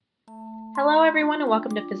Hello, everyone, and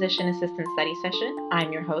welcome to Physician Assistant Study Session.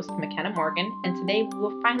 I'm your host, McKenna Morgan, and today we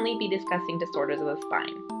will finally be discussing disorders of the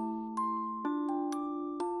spine.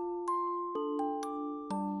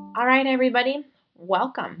 All right, everybody,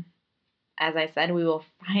 welcome. As I said, we will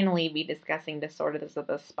finally be discussing disorders of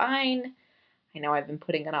the spine. I know I've been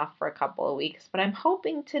putting it off for a couple of weeks, but I'm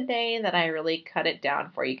hoping today that I really cut it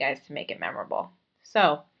down for you guys to make it memorable.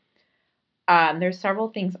 So, there's several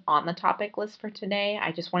things on the topic list for today.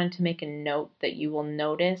 I just wanted to make a note that you will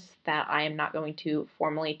notice that I am not going to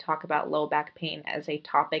formally talk about low back pain as a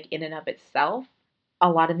topic in and of itself. A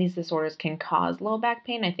lot of these disorders can cause low back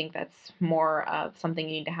pain. I think that's more of something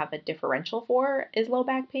you need to have a differential for is low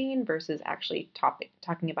back pain versus actually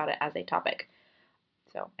talking about it as a topic.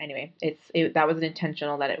 So anyway, that was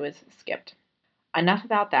intentional that it was skipped. Enough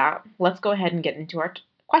about that. Let's go ahead and get into our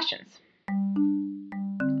questions.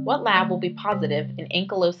 What lab will be positive in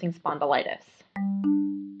ankylosing spondylitis?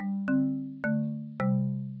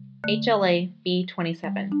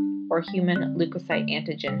 HLA-B27, or human leukocyte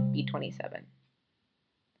antigen B27.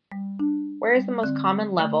 Where is the most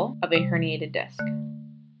common level of a herniated disc?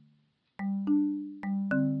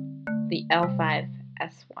 The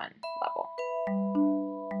L5-S1 level.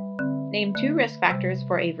 Name 2 risk factors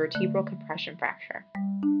for a vertebral compression fracture.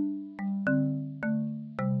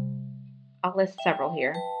 I'll list several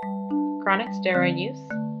here. Chronic steroid use,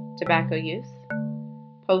 tobacco use,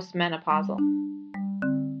 postmenopausal,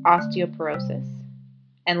 osteoporosis,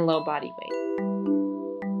 and low body weight.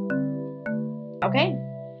 Okay,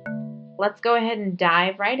 let's go ahead and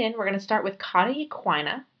dive right in. We're going to start with cauda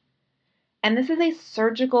equina. And this is a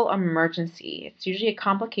surgical emergency. It's usually a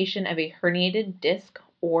complication of a herniated disc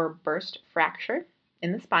or burst fracture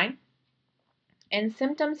in the spine. And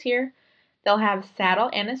symptoms here, they'll have saddle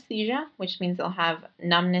anesthesia, which means they'll have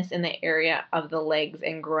numbness in the area of the legs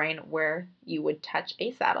and groin where you would touch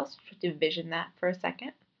a saddle. So just envision that for a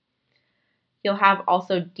second. You'll have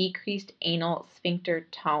also decreased anal sphincter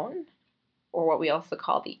tone, or what we also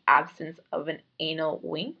call the absence of an anal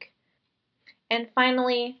wink. And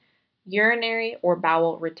finally, urinary or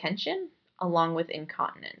bowel retention, along with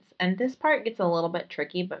incontinence. And this part gets a little bit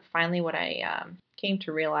tricky, but finally what I came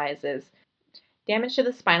to realize is damage to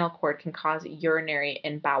the spinal cord can cause urinary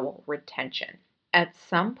and bowel retention. At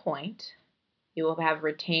some point, you will have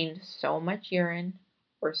retained so much urine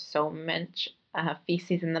or so much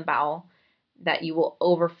feces in the bowel that you will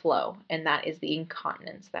overflow, and that is the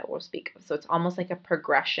incontinence that we'll speak of. So it's almost like a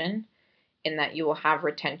progression in that you will have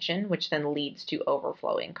retention, which then leads to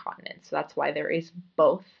overflow incontinence. So that's why there is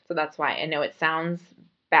both. So that's why I know it sounds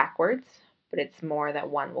backwards, but it's more that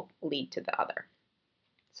one will lead to the other.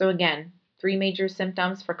 So again, 3 major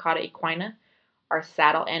symptoms for cauda equina are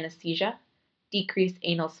saddle anesthesia, decreased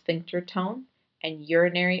anal sphincter tone, and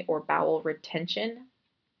urinary or bowel retention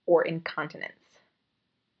or incontinence.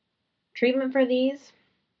 Treatment for these,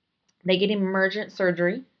 they get emergent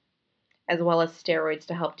surgery as well as steroids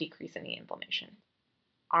to help decrease any inflammation.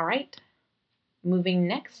 All right, moving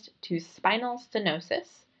next to spinal stenosis.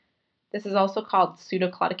 This is also called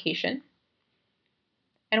pseudoclaudication.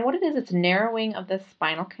 And what it is, it's narrowing of the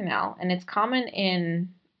spinal canal, and it's common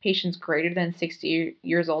in patients greater than 60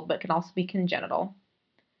 years old, but can also be congenital.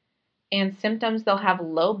 And symptoms, they'll have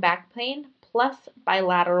low back pain plus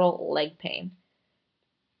bilateral leg pain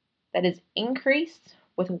that is increased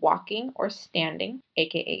with walking or standing,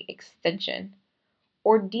 aka extension,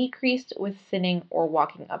 or decreased with sitting or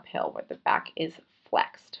walking uphill where the back is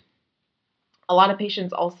flexed. A lot of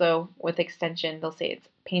patients also with extension, they'll say it's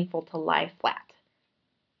painful to lie flat.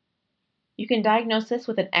 You can diagnose this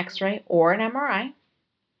with an X-ray or an MRI.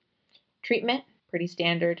 Treatment, pretty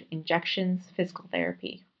standard, injections, physical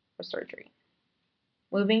therapy, or surgery.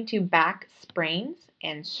 Moving to back sprains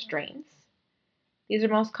and strains. These are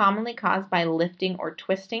most commonly caused by lifting or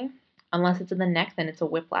twisting. Unless it's in the neck, then it's a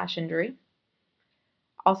whiplash injury.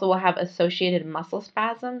 Also will have associated muscle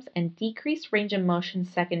spasms and decreased range of motion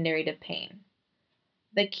secondary to pain.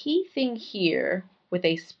 The key thing here with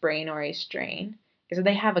a sprain or a strain is that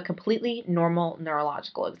they have a completely normal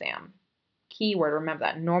neurological exam. Keyword, remember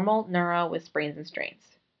that, normal neuro with sprains and strains.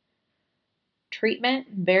 Treatment,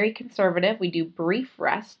 very conservative. We do brief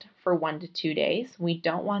rest for 1 to 2 days. We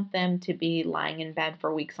don't want them to be lying in bed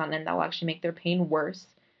for weeks on end. That will actually make their pain worse.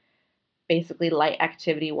 Basically, light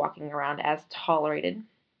activity, walking around as tolerated.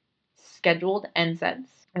 Scheduled NSAIDs.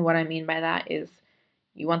 And what I mean by that is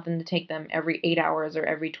you want them to take them every 8 hours or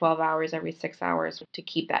every 12 hours, every 6 hours to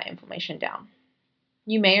keep that inflammation down.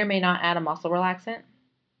 You may or may not add a muscle relaxant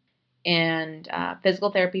and physical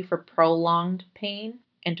therapy for prolonged pain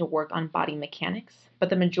and to work on body mechanics. But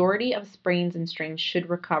the majority of sprains and strains should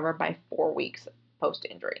recover by 4 weeks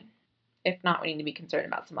post-injury. If not, we need to be concerned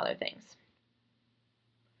about some other things.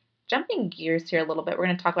 Jumping gears here a little bit, we're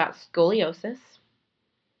going to talk about scoliosis.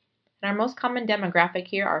 And our most common demographic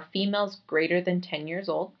here are females greater than 10 years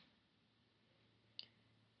old.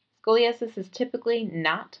 Scoliosis is typically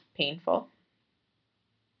not painful.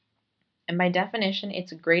 And by definition,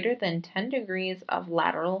 it's greater than 10 degrees of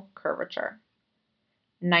lateral curvature.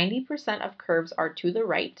 90% of curves are to the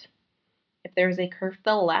right. If there is a curve to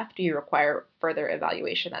the left, you require further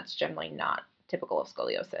evaluation. That's generally not typical of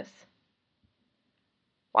scoliosis.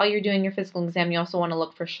 While you're doing your physical exam, you also want to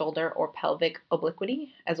look for shoulder or pelvic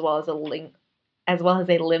obliquity, as well as a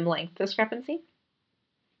limb length discrepancy.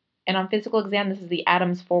 And on physical exam, this is the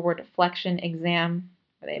Adams forward flexion exam,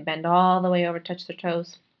 where they bend all the way over, touch their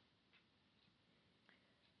toes.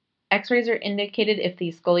 X-rays are indicated if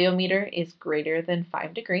the scoliometer is greater than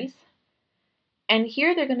 5 degrees. And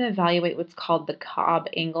here they're going to evaluate what's called the Cobb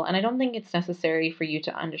angle. And I don't think it's necessary for you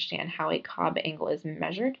to understand how a Cobb angle is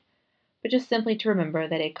measured, but just simply to remember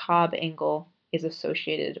that a Cobb angle is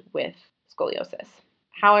associated with scoliosis.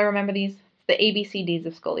 How I remember these? It's the ABCDs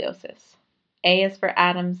of scoliosis. A is for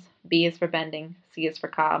Adams, B is for bending, C is for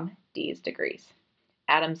Cobb, D is degrees.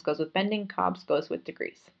 Adams goes with bending, Cobb's goes with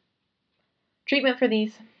degrees. Treatment for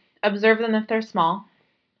these: observe them if they're small,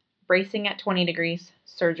 bracing at 20 degrees,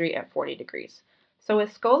 surgery at 40 degrees. So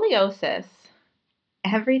with scoliosis,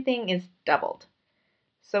 everything is doubled.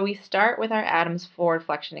 So we start with our Adams forward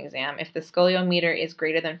flexion exam. If the scoliometer is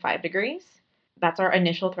greater than 5 degrees, that's our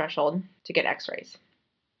initial threshold to get x-rays.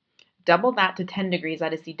 Double that to 10 degrees,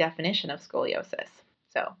 that is the definition of scoliosis.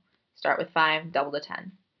 So start with 5, double to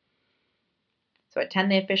 10. So at 10,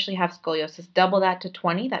 they officially have scoliosis. Double that to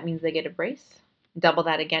 20, that means they get a brace. Double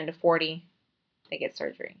that again to 40, they get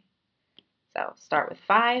surgery. So start with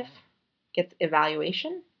 5, gets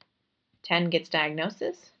evaluation. 10 gets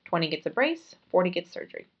diagnosis. 20 gets a brace. 40 gets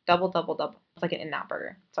surgery. Double, double, double. It's like an In-N-Out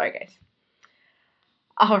burger. Sorry, guys.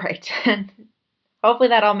 All right. Hopefully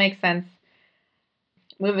that all makes sense.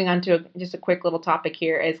 Moving on to just a quick little topic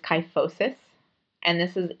here is kyphosis. And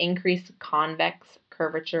this is increased convex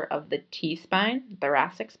curvature of the T-spine,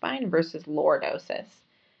 thoracic spine, versus lordosis.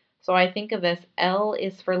 So I think of this, L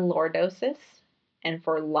is for lordosis and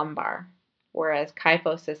for lumbar, whereas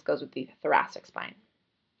kyphosis goes with the thoracic spine.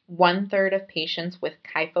 1/3 of patients with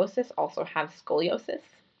kyphosis also have scoliosis.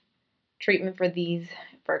 Treatment for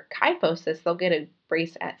kyphosis, they'll get a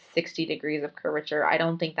brace at 60 degrees of curvature. I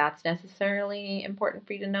don't think that's necessarily important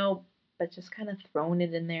for you to know, but just kind of throwing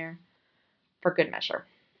it in there for good measure.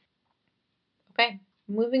 Okay,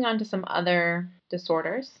 moving on to some other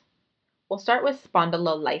disorders. We'll start with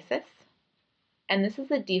spondylolysis, and this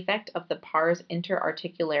is a defect of the pars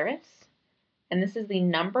interarticularis, and this is the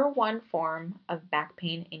 #1 form of back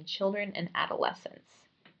pain in children and adolescents.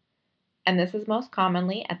 And this is most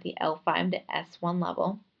commonly at the L5 to S1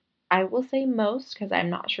 level. I will say most because I'm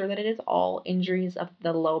not sure that it is all injuries of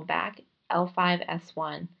the low back. L5,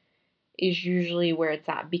 S1 is usually where it's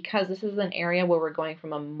at because this is an area where we're going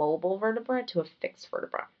from a mobile vertebra to a fixed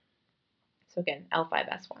vertebra. So again, L5,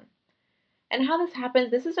 S1. And how this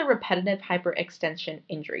happens, this is a repetitive hyperextension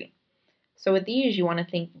injury. So with these, you want to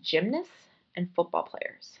think gymnasts and football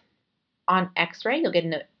players. On x-ray, you'll get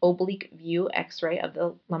an oblique view x-ray of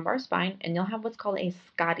the lumbar spine, and you'll have what's called a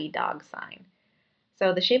Scotty dog sign.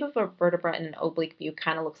 So the shape of a vertebra in an oblique view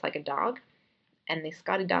kind of looks like a dog, and the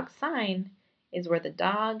Scotty dog sign is where the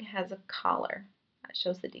dog has a collar. That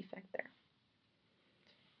shows the defect there.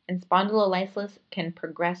 And spondylolysis can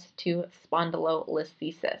progress to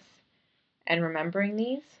spondylolisthesis. And remembering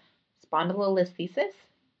these, spondylolisthesis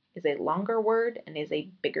is a longer word and is a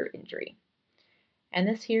bigger injury. And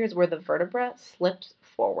this here is where the vertebra slips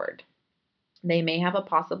forward. They may have a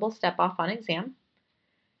possible step off on exam,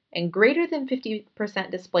 and greater than 50%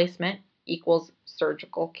 displacement equals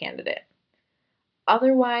surgical candidate.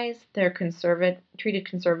 Otherwise, they're treated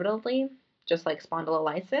conservatively, just like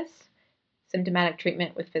spondylolysis, symptomatic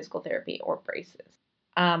treatment with physical therapy or braces.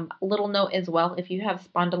 Little note as well, if you have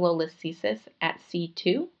spondylolisthesis at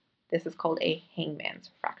C2, this is called a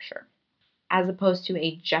hangman's fracture, as opposed to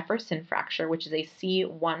a Jefferson fracture, which is a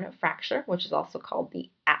C1 fracture, which is also called the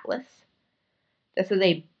atlas. This is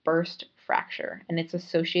a burst fracture, and it's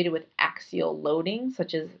associated with axial loading,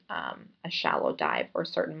 such as a shallow dive or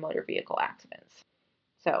certain motor vehicle accidents.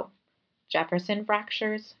 So, Jefferson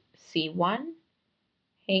fractures, C1,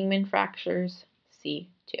 Hangman fractures,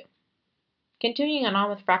 C2. Continuing on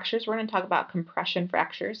with fractures, we're going to talk about compression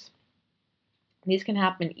fractures. These can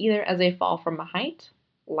happen either as a fall from a height,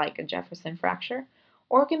 like a Jefferson fracture,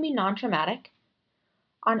 or it can be non-traumatic.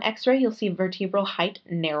 On x-ray, you'll see vertebral height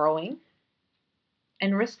narrowing.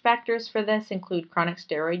 And risk factors for this include chronic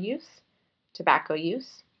steroid use, tobacco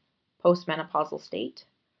use, postmenopausal state,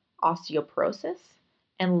 osteoporosis,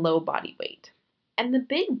 and low body weight. And the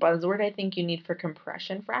big buzzword I think you need for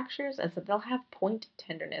compression fractures is that they'll have point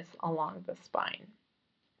tenderness along the spine.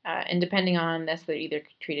 And depending on this, they're either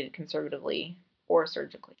treated conservatively or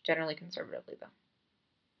surgically, generally conservatively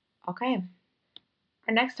though. Okay,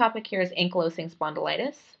 our next topic here is ankylosing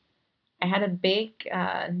spondylitis. I had a big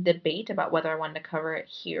debate about whether I wanted to cover it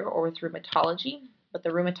here or with rheumatology, but the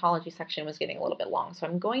rheumatology section was getting a little bit long, so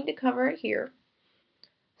I'm going to cover it here.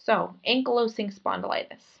 So, ankylosing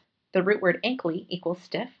spondylitis. The root word ankly equals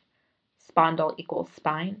stiff, spondyle equals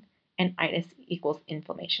spine, and itis equals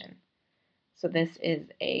inflammation. So this is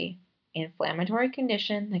a inflammatory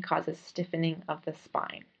condition that causes stiffening of the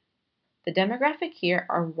spine. The demographic here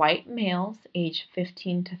are white males aged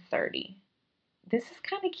 15 to 30. This is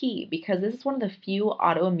kind of key because this is one of the few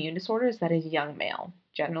autoimmune disorders that is young male.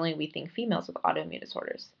 Generally, we think females with autoimmune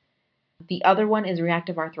disorders. The other one is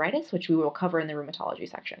reactive arthritis, which we will cover in the rheumatology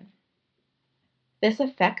section. This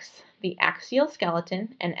affects the axial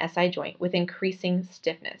skeleton and SI joint with increasing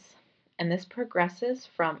stiffness. And this progresses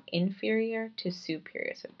from inferior to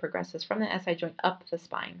superior. So it progresses from the SI joint up the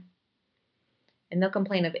spine. And they'll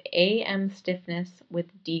complain of AM stiffness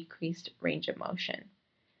with decreased range of motion,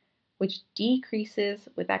 which decreases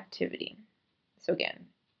with activity. So again,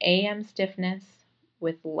 AM stiffness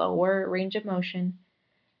with lower range of motion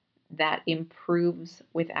that improves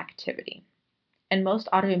with activity. And most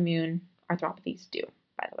autoimmune arthropathies do,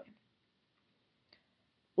 by the way.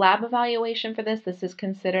 Lab evaluation for this is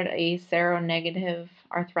considered a seronegative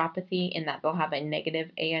arthropathy in that they'll have a negative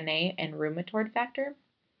ANA and rheumatoid factor.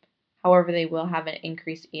 However, they will have an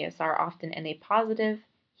increased ESR often and a positive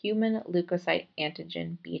human leukocyte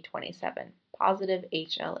antigen B27, positive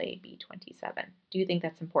HLA-B27. Do you think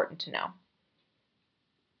that's important to know?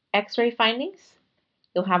 X-ray findings,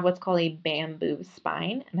 you'll have what's called a bamboo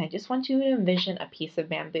spine, and I just want you to envision a piece of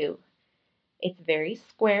bamboo. It's very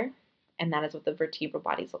square, and that is what the vertebral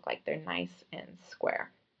bodies look like. They're nice and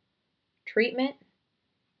square. Treatment,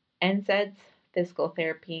 NSAIDs, physical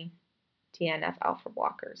therapy, TNF alpha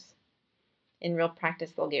blockers. In real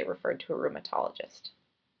practice, they'll get referred to a rheumatologist.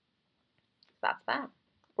 That's that.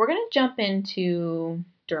 We're going to jump into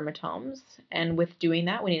dermatomes, and with doing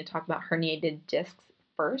that, we need to talk about herniated discs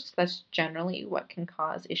first. That's generally what can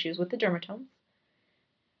cause issues with the dermatomes.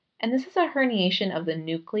 And this is a herniation of the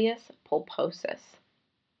nucleus pulposus.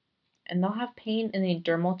 And they'll have pain in a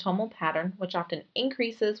dermatomal pattern, which often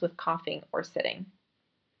increases with coughing or sitting.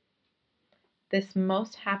 This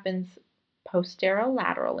most happens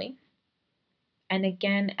posterolaterally, and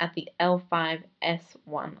again at the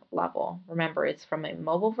L5-S1 level. Remember, it's from a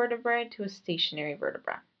mobile vertebrae to a stationary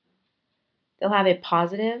vertebra. They'll have a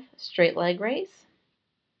positive straight leg raise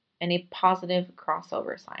and a positive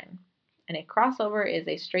crossover sign. And a crossover is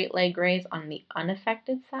a straight leg raise on the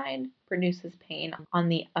unaffected side produces pain on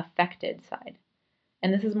the affected side.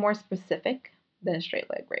 And this is more specific than a straight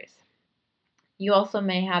leg raise. You also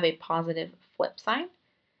may have a positive flip sign,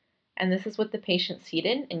 and this is with the patient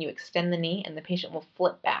seated and you extend the knee and the patient will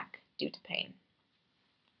flip back due to pain.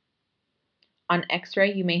 On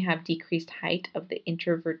X-ray, you may have decreased height of the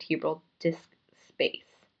intervertebral disc space.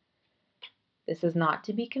 This is not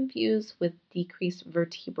to be confused with decreased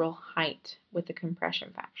vertebral height with a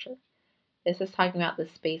compression fracture. This is talking about the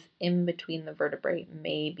space in between the vertebrae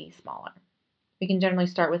may be smaller. We can generally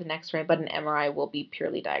start with an X-ray, but an MRI will be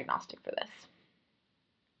purely diagnostic for this.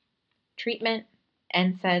 Treatment,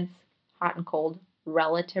 NSAIDs, hot and cold,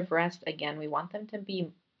 relative rest. Again, we want them to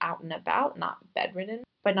be out and about, not bedridden,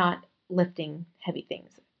 but not lifting heavy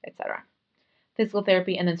things, etc. Physical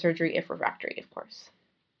therapy and then surgery if refractory, of course.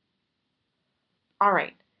 All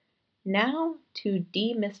right, now to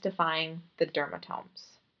demystifying the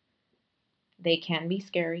dermatomes. They can be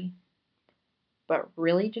scary, but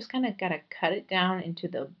really just kind of got to cut it down into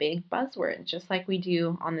the big buzzwords, just like we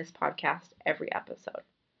do on this podcast every episode.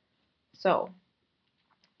 So,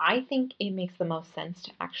 I think it makes the most sense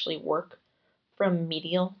to actually work from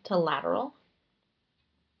medial to lateral.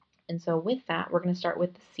 And so with that, we're going to start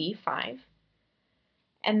with the C5.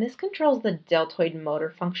 And this controls the deltoid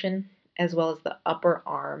motor function as well as the upper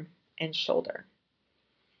arm and shoulder.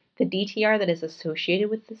 The DTR that is associated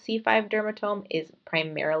with the C5 dermatome is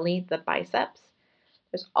primarily the biceps.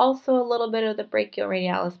 There's also a little bit of the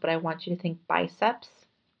brachioradialis, but I want you to think biceps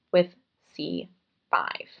with C5.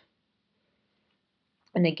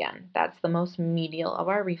 And again, that's the most medial of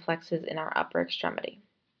our reflexes in our upper extremity.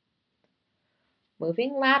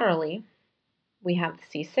 Moving laterally, we have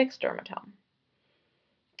the C6 dermatome.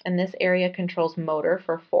 And this area controls motor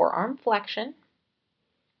for forearm flexion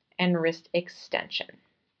and wrist extension.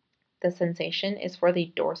 The sensation is for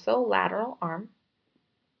the dorsolateral arm,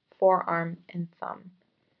 forearm, and thumb.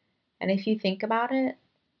 And if you think about it,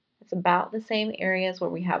 it's about the same areas where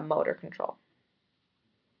we have motor control.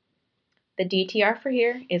 The DTR for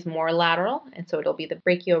here is more lateral, and so it'll be the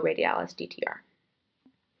brachioradialis DTR.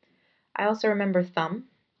 I also remember thumb,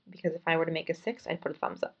 because if I were to make a 6, I'd put a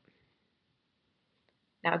thumbs up.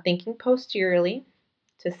 Now thinking posteriorly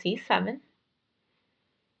to C7,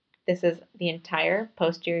 this is the entire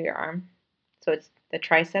posterior arm. So it's the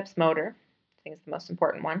triceps motor, I think it's the most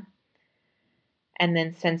important one. And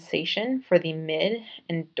then sensation for the mid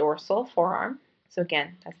and dorsal forearm. So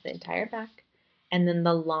again, that's the entire back. And then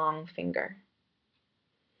the long finger.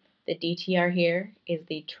 The DTR here is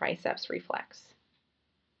the triceps reflex.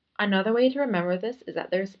 Another way to remember this is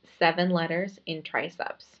that there's 7 letters in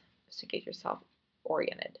triceps, just to get yourself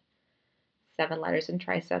oriented. 7 letters in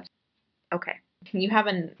triceps. Okay, you have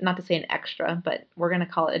not to say an extra, but we're going to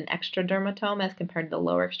call it an extra dermatome as compared to the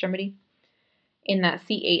lower extremity. In that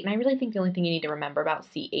C8, and I really think the only thing you need to remember about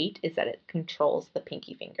C8 is that it controls the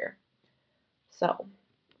pinky finger. So,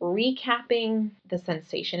 recapping the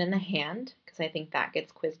sensation in the hand, because I think that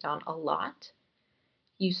gets quizzed on a lot.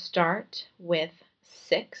 You start with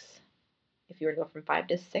 6. If you were to go from 5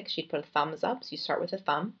 to 6, you'd put a thumbs up. So you start with a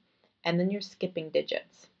thumb, and then you're skipping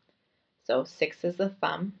digits. So 6 is the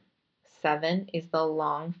thumb, 7 is the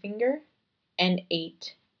long finger, and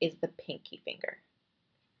 8 is the pinky finger.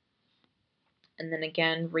 And then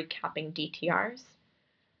again, recapping DTRs.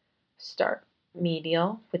 Start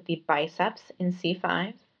medial with the biceps in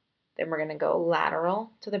C5. Then we're going to go lateral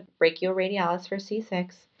to the brachioradialis for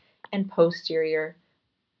C6, and posterior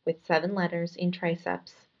with 7 letters in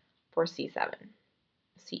triceps for C7.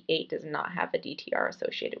 C8 does not have a DTR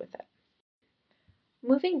associated with it.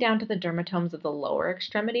 Moving down to the dermatomes of the lower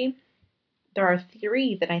extremity, there are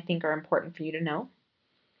 3 that I think are important for you to know,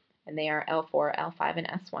 and they are L4, L5, and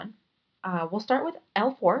S1. We'll start with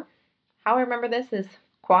L4. How I remember this is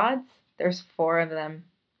quads. There's 4 of them,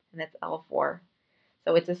 and it's L4.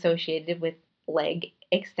 So it's associated with leg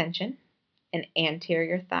extension and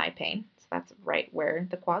anterior thigh pain. So that's right where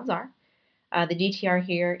the quads are. The DTR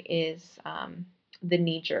here is the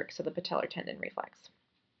knee jerk, so the patellar tendon reflex.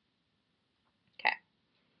 Okay,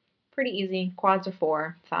 pretty easy. Quads are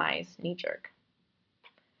 4, thighs, knee jerk.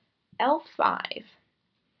 L5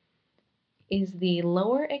 is the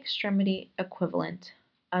lower extremity equivalent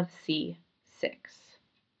of C6.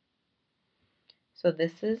 So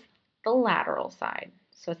this is the lateral side.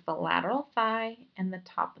 So it's the lateral thigh and the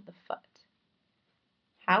top of the foot.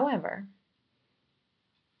 However,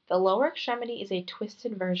 the lower extremity is a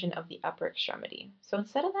twisted version of the upper extremity. So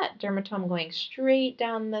instead of that dermatome going straight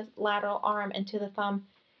down the lateral arm and to the thumb,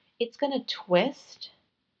 it's going to twist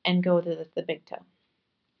and go to the big toe.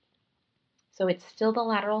 So it's still the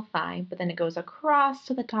lateral thigh, but then it goes across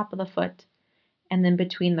to the top of the foot and then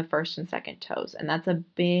between the first and second toes. And that's a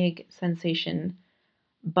big sensation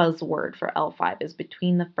buzzword for L5 is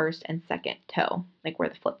between the first and second toe, like where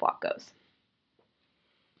the flip-flop goes.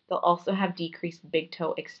 They'll also have decreased big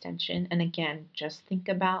toe extension. And again, just think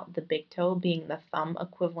about the big toe being the thumb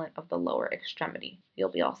equivalent of the lower extremity. You'll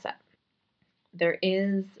be all set. There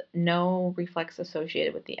is no reflex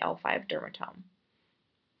associated with the L5 dermatome.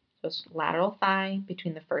 So it's lateral thigh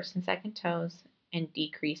between the first and second toes and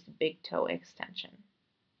decreased big toe extension.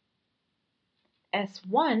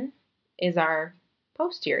 S1 is our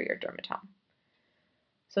posterior dermatome.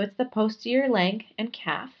 So it's the posterior leg and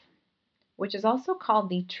calf, which is also called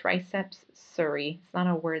the triceps suri. It's not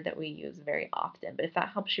a word that we use very often, but if that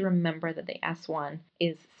helps you remember that the S1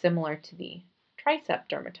 is similar to the tricep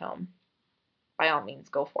dermatome, by all means,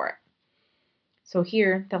 go for it. So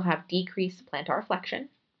here, they'll have decreased plantar flexion.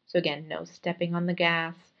 So again, no stepping on the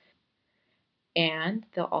gas. And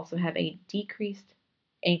they'll also have a decreased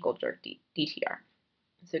ankle jerk DTR.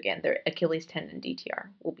 So again, their Achilles tendon DTR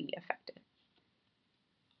will be affected.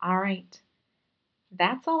 All right.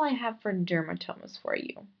 That's all I have for dermatomes for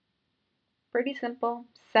you. Pretty simple,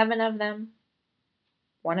 7 of them.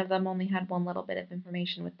 One of them only had one little bit of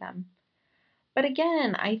information with them. But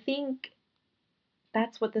again, I think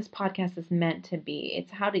that's what this podcast is meant to be.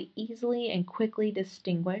 It's how to easily and quickly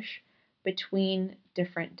distinguish between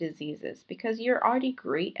different diseases because you're already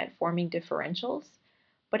great at forming differentials,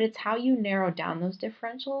 but it's how you narrow down those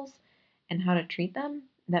differentials and how to treat them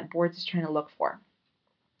that boards is trying to look for.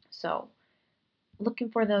 So, looking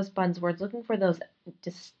for those buzzwords, looking for those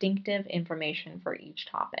distinctive information for each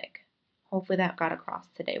topic. Hopefully that got across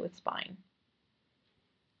today with spine.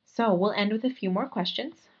 So we'll end with a few more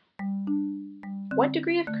questions. What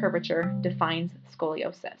degree of curvature defines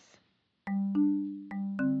scoliosis?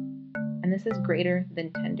 And this is greater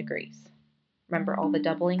than 10 degrees. Remember all the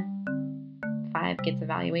doubling? 5 gets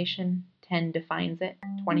evaluation, 10 defines it,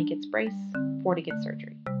 20 gets brace, 40 gets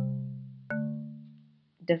surgery.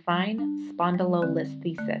 Define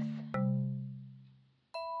spondylolisthesis.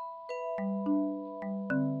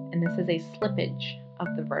 And this is a slippage of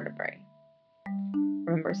the vertebrae.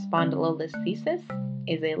 Remember, spondylolisthesis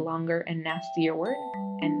is a longer and nastier word,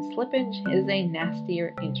 and slippage is a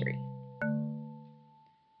nastier injury.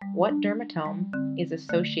 What dermatome is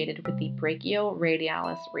associated with the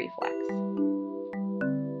brachioradialis reflex?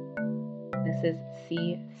 This is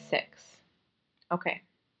C6. Okay,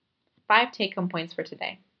 5 take-home points for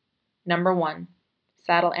today. Number 1,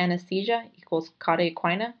 saddle anesthesia equals cauda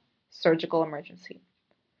equina, surgical emergency.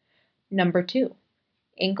 Number 2,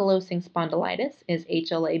 ankylosing spondylitis is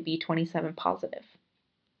HLA-B27 positive.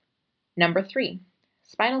 Number 3,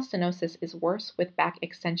 spinal stenosis is worse with back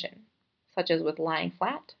extension, such as with lying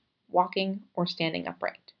flat, walking, or standing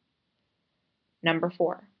upright. Number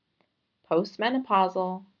 4,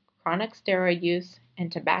 postmenopausal, chronic steroid use, and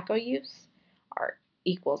tobacco use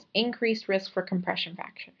equals increased risk for compression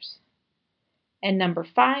fractures. And number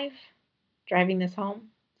 5, driving this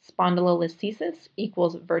home, spondylolisthesis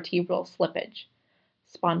equals vertebral slippage.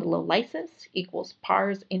 Spondylolysis equals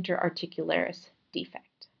pars interarticularis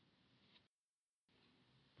defect.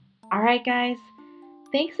 All right, guys,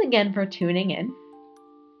 thanks again for tuning in.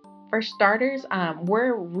 For starters,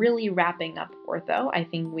 we're really wrapping up ortho. I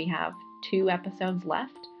think we have 2 episodes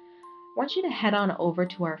left. I want you to head on over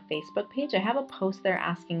to our Facebook page. I have a post there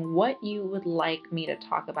asking what you would like me to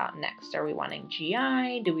talk about next. Are we wanting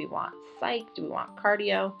GI? Do we want psych? Do we want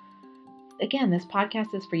cardio? Again, this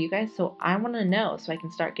podcast is for you guys, so I want to know so I can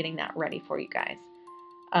start getting that ready for you guys.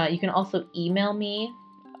 You can also email me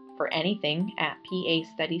for anything at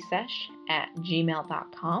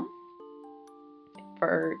pastudysesh@gmail.com.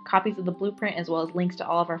 For copies of the blueprint as well as links to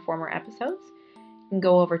all of our former episodes, you can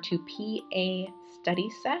go over to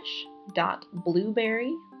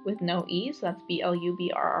pastudysesh.blueberry with no E, so that's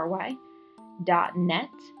BLUBRRY.net.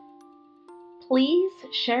 Please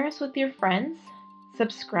share us with your friends.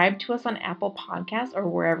 Subscribe to us on Apple Podcasts or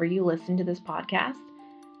wherever you listen to this podcast.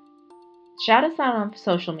 Shout us out on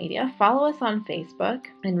social media. Follow us on Facebook.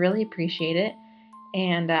 I'd really appreciate it.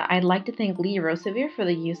 And I'd like to thank Lee Rosevere for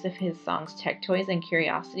the use of his songs Tech Toys and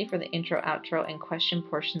Curiosity for the intro, outro, and question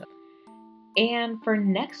portions. And for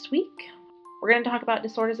next week, we're going to talk about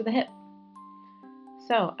disorders of the hip.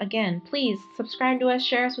 So again, please subscribe to us,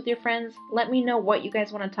 share us with your friends. Let me know what you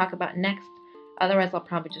guys want to talk about next. Otherwise, I'll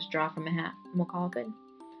probably just draw from a hat and we'll call it good.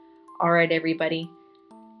 All right, everybody.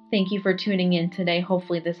 Thank you for tuning in today.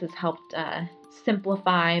 Hopefully this has helped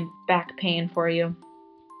simplify back pain for you.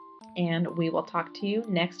 And we will talk to you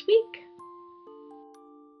next week.